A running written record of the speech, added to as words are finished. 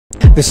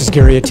This is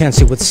Gary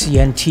Atencio with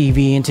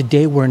CNTV, and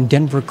today we're in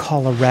Denver,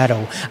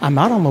 Colorado. I'm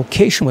out on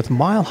location with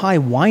Mile High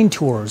Wine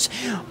Tours,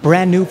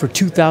 brand new for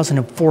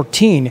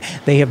 2014.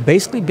 They have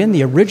basically been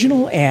the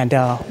original and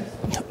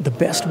the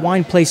best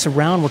wine place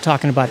around. We're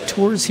talking about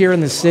tours here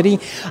in the city.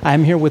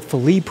 I'm here with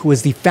Philippe, who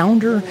is the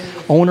founder,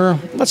 owner.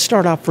 Let's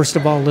start off, first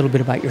of all, a little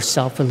bit about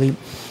yourself, Philippe.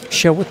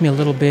 Share with me a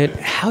little bit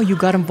how you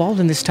got involved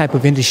in this type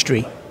of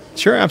industry.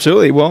 Sure,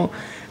 absolutely. Well,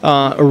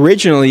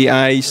 originally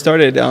I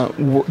started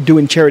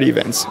doing charity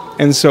events,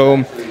 and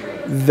so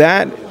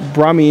that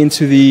brought me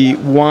into the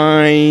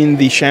wine,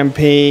 the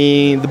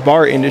champagne, the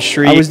bar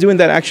industry. I was doing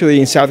that actually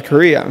in South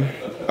Korea,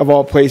 of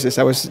all places.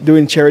 I was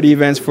doing charity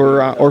events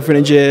for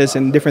orphanages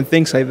and different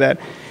things like that.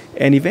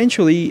 And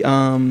eventually,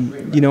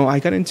 I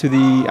got into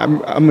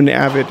I'm an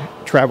avid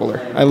traveler.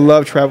 I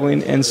love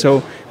traveling, and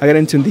so I got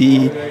into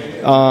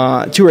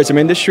the tourism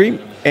industry.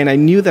 And I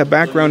knew that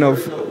background of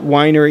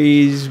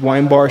wineries,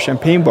 wine bars,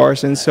 champagne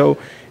bars, and so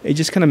it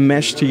just kind of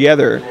meshed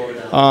together.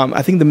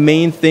 I think the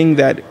main thing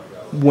that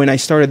when I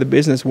started the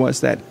business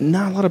was that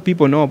not a lot of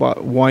people know about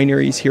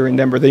wineries here in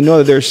Denver. They know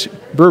that there's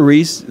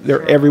breweries,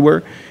 they're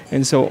everywhere,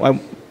 and so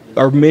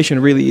our mission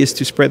really is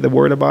to spread the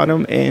word about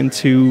them and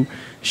to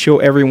show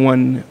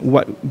everyone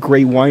what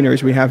great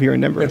wineries we have here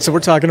in Denver. And so we're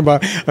talking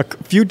about a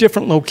few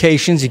different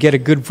locations. You get a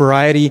good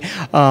variety.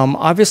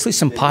 Obviously,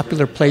 some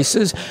popular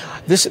places.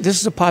 This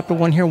is a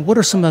popular one here. What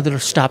are some other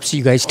stops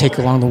you guys take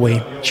along the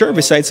way? Sure.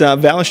 Besides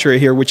Valistria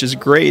here, which is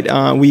great,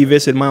 we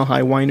visit Mile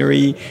High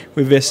Winery.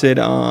 We visit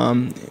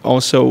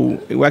also,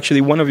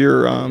 actually, one of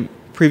your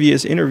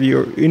previous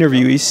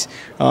interviewees,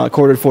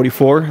 Corridor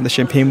 44, the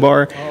Champagne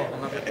Bar.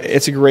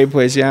 It's a great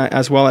place, yeah,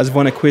 as well as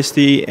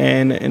Vonacquisti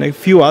and a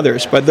few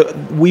others. But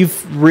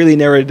we've really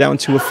narrowed it down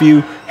to a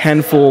few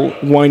handful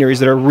wineries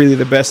that are really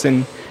the best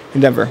in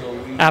Denver.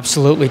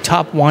 Absolutely.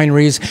 Top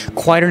wineries,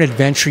 quite an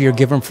adventure you're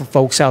giving for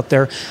folks out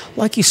there.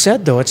 Like you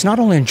said, though, it's not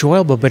only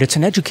enjoyable, but it's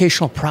an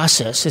educational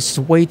process. It's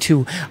a way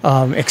to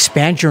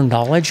expand your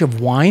knowledge of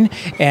wine.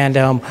 And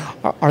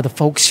are the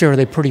folks here, are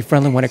they pretty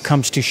friendly when it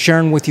comes to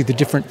sharing with you the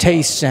different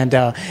tastes and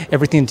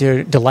everything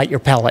to delight your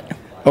palate?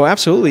 Oh,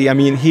 absolutely. I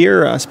mean,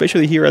 here,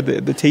 especially here at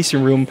the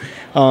tasting room,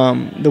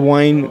 the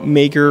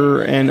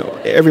winemaker and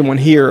everyone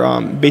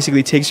here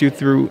basically takes you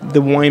through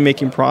the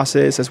winemaking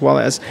process as well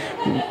as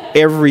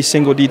every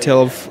single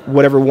detail of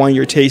whatever wine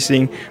you're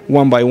tasting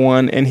one by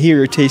one. And here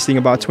you're tasting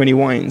about 20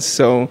 wines.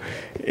 So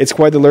it's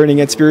quite the learning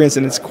experience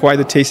and it's quite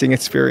the tasting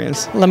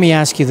experience. Let me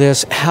ask you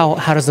this. How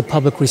does the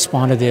public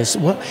respond to this?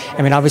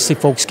 Obviously,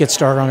 folks get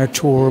started on a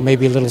tour,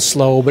 maybe a little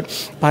slow,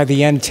 but by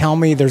the end, tell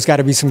me there's got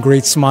to be some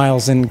great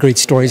smiles and great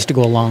stories to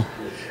go along.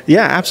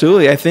 Yeah,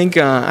 absolutely. I think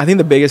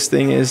the biggest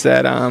thing is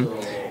that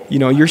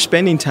you're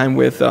spending time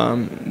with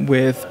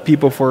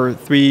people for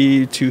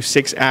 3 to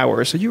 6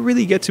 hours, so you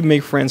really get to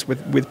make friends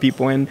with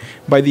people. And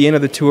by the end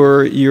of the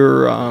tour,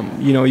 you're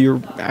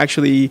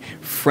actually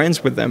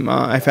friends with them.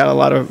 I've had a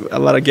lot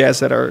of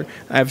guests that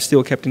I've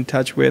still kept in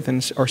touch with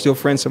and are still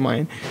friends of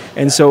mine.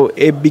 And so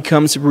it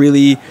becomes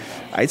really,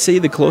 I'd say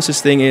the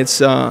closest thing,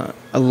 it's a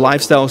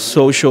lifestyle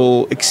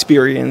social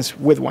experience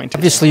with wine.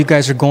 Obviously, you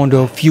guys are going to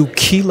a few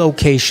key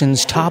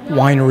locations, top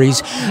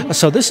wineries.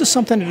 So this is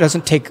something that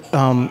doesn't take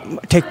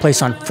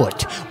place on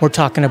foot. We're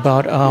talking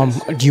about,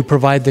 do you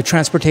provide the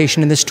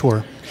transportation in this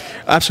tour?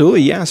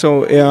 Absolutely, yeah.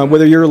 So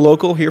whether you're a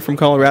local here from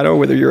Colorado,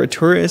 whether you're a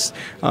tourist,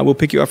 we'll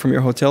pick you up from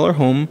your hotel or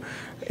home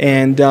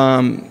and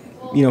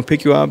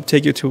pick you up,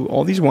 take you to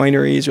all these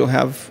wineries. You'll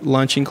have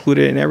lunch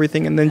included and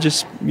everything, and then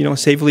just,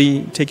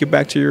 safely take you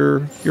back to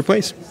your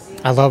place.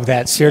 I love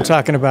that. So you're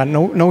talking about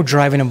no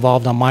driving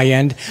involved on my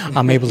end.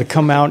 I'm able to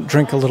come out,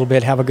 drink a little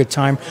bit, have a good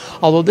time.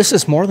 Although this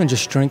is more than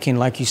just drinking,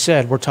 like you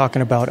said. We're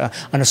talking about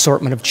an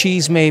assortment of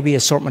cheese, maybe,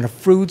 assortment of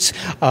fruits,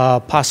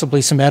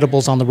 possibly some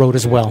edibles on the road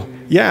as well.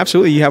 Yeah,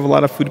 absolutely. You have a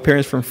lot of food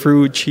pairings from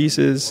fruit,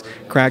 cheeses,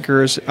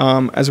 crackers,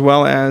 as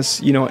well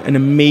as, an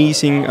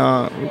amazing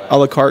a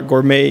la carte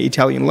gourmet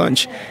Italian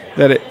lunch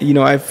that,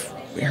 I've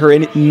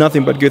heard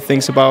nothing but good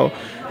things about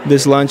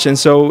this lunch, and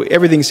so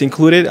everything's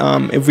included.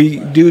 If we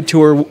do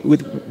tour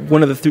with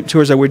one of the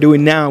tours that we're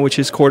doing now, which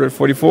is Corridor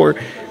 44,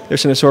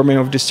 there's an assortment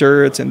of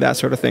desserts and that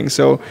sort of thing.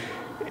 So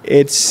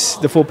it's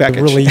the full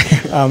package. Really,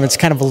 it's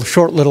kind of a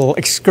short little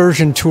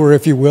excursion tour,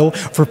 if you will,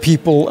 for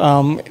people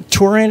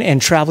touring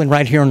and traveling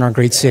right here in our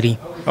great city.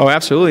 Oh,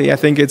 absolutely. I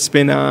think it's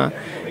been,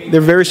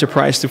 they're very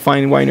surprised to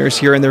find wineries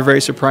here, and they're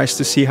very surprised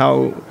to see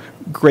how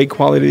great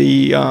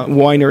quality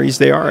wineries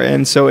they are.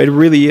 And so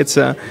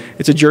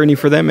it's a journey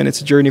for them, and it's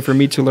a journey for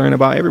me to learn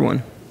about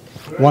everyone.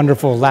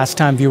 Wonderful. Last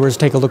time viewers,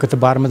 take a look at the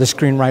bottom of the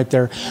screen right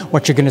there.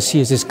 What you're going to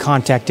see is his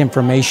contact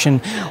information.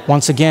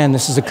 Once again,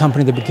 this is a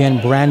company that began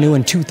brand new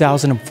in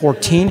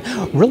 2014,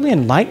 really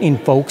enlightening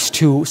folks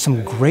to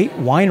some great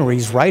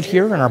wineries right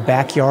here in our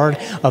backyard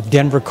of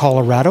Denver,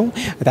 Colorado.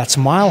 That's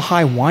Mile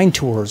High Wine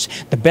Tours,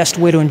 the best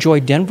way to enjoy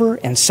Denver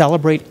and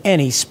celebrate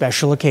any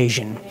special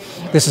occasion.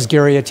 This is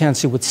Gary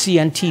Atencio with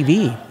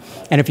CNTV.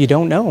 And if you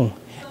don't know,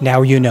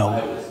 now you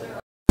know.